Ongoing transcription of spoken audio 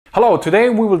Hello, today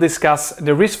we will discuss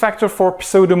the risk factor for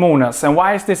Pseudomonas. And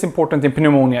why is this important in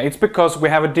pneumonia? It's because we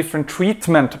have a different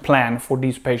treatment plan for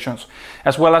these patients,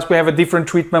 as well as we have a different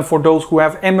treatment for those who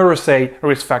have MRSA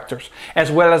risk factors, as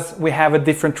well as we have a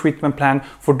different treatment plan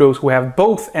for those who have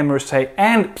both MRSA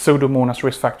and Pseudomonas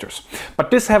risk factors. But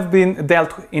this has been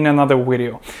dealt in another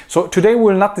video. So today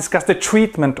we will not discuss the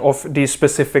treatment of these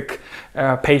specific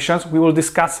patients. We will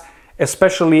discuss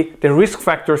especially the risk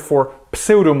factors for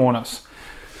Pseudomonas.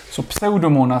 So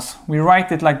Pseudomonas, we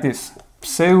write it like this,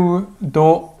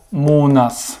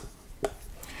 Pseudomonas.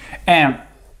 And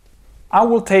I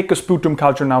will take a sputum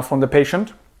culture now from the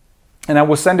patient and I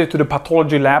will send it to the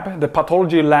pathology lab. The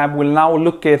pathology lab will now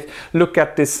look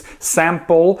at this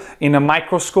sample in a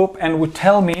microscope and will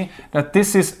tell me that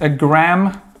this is a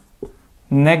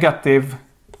gram-negative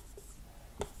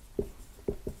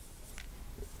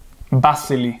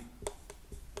bacilli.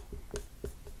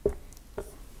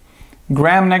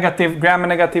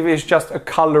 Gram-negative is just a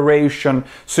coloration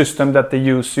system that they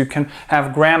use. You can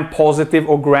have gram-positive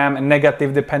or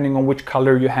gram-negative depending on which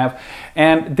color you have.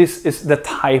 And this is the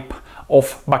type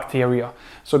of bacteria.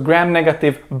 So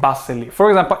gram-negative bacilli. For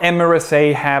example,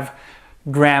 MRSA have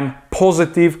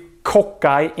gram-positive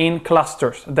cocci in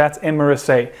clusters. That's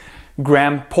MRSA.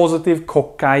 Gram-positive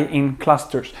cocci in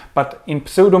clusters. But in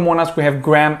Pseudomonas we have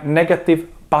gram-negative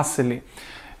bacilli.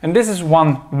 And this is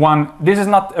this is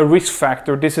not a risk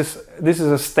factor. This is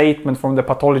a statement from the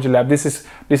pathology lab. This is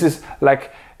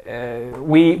like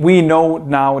we know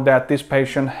now that this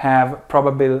patient have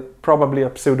probably a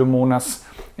Pseudomonas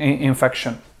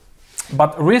infection.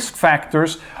 But risk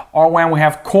factors are when we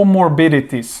have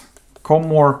comorbidities.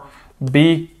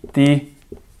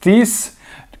 Comorbidities.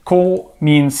 Co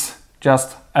means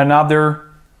just another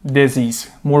disease.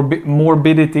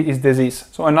 Morbidity is disease,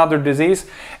 so another disease.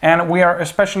 And we are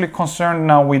especially concerned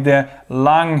now with the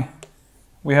lung.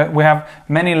 We have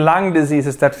many lung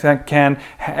diseases that can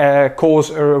cause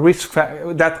a risk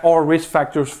that are risk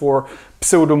factors for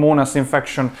Pseudomonas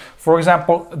infection. For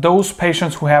example, those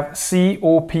patients who have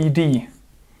COPD,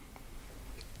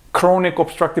 chronic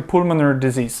obstructive pulmonary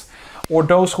disease, or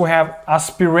those who have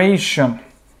aspiration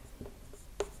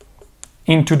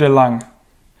into the lung,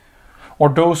 or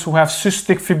those who have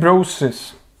cystic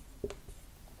fibrosis,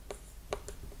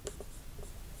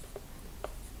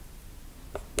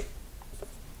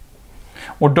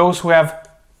 or those who have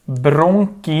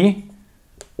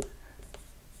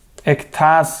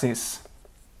bronchiectasis.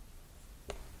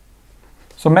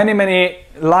 So many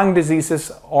lung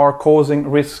diseases are causing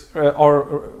risk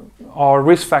are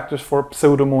risk factors for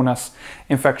Pseudomonas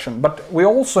infection. But we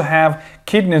also have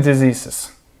kidney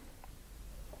diseases.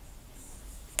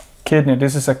 Kidney.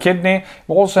 This is a kidney.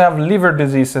 We also have liver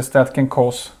diseases that can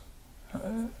cause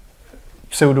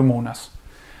Pseudomonas.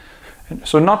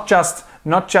 So not just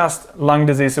lung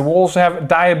disease. We also have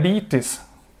diabetes.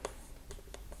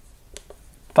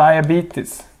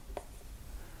 Diabetes.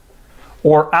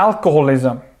 Or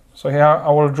alcoholism. So here I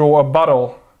will draw a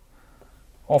bottle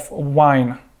of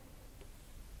wine.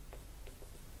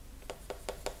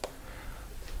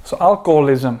 So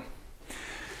alcoholism.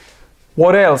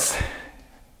 What else?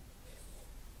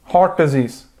 Heart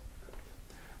disease.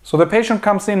 So the patient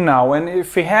comes in now, and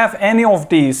if we have any of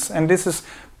these, and this is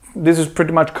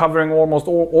pretty much covering almost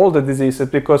all the diseases,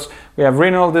 because we have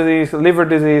renal disease, liver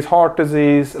disease, heart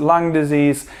disease, lung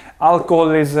disease,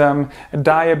 alcoholism,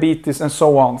 diabetes, and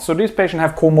so on. So these patients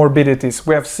have comorbidities.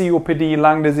 We have COPD,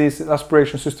 lung disease,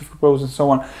 aspiration, cystic fibrosis, and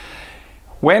so on.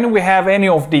 When we have any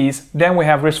of these, then we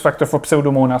have risk factor for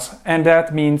Pseudomonas, and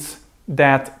that means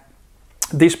that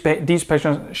these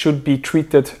patients should be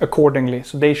treated accordingly.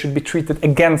 So they should be treated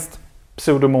against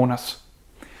Pseudomonas.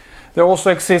 There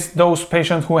also exist those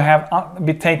patients who have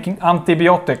been taking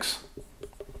antibiotics.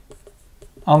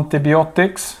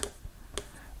 Antibiotics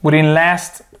within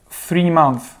last 3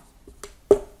 months.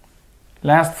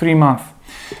 Last 3 months.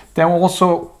 Then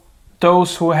also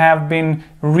those who have been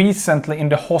recently in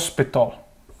the hospital.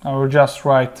 I will just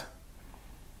write.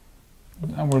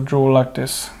 I will draw like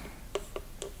this.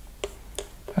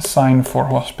 A sign for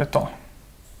hospital.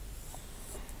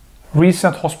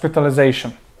 Recent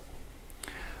hospitalization.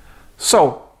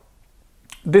 So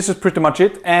this is pretty much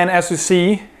it, and as you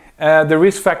see the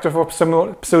risk factors for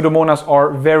Pseudomonas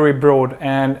are very broad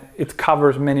and it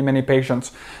covers many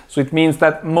patients. So it means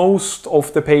that most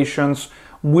of the patients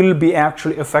will be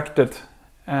actually affected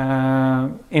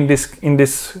in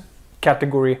this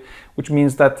category, which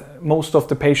means that most of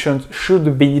the patients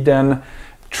should be then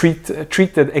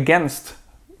treated against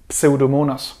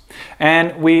Pseudomonas.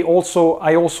 And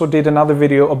I also did another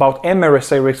video about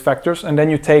MRSA risk factors, and then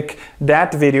you take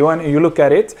that video and you look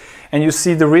at it and you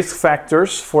see the risk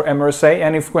factors for MRSA,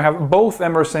 and if we have both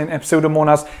MRSA and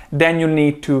Pseudomonas, then you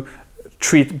need to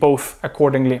treat both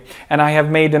accordingly. And I have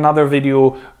made another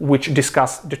video which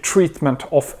discuss the treatment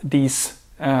of these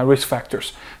risk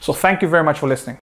factors. So thank you very much for listening.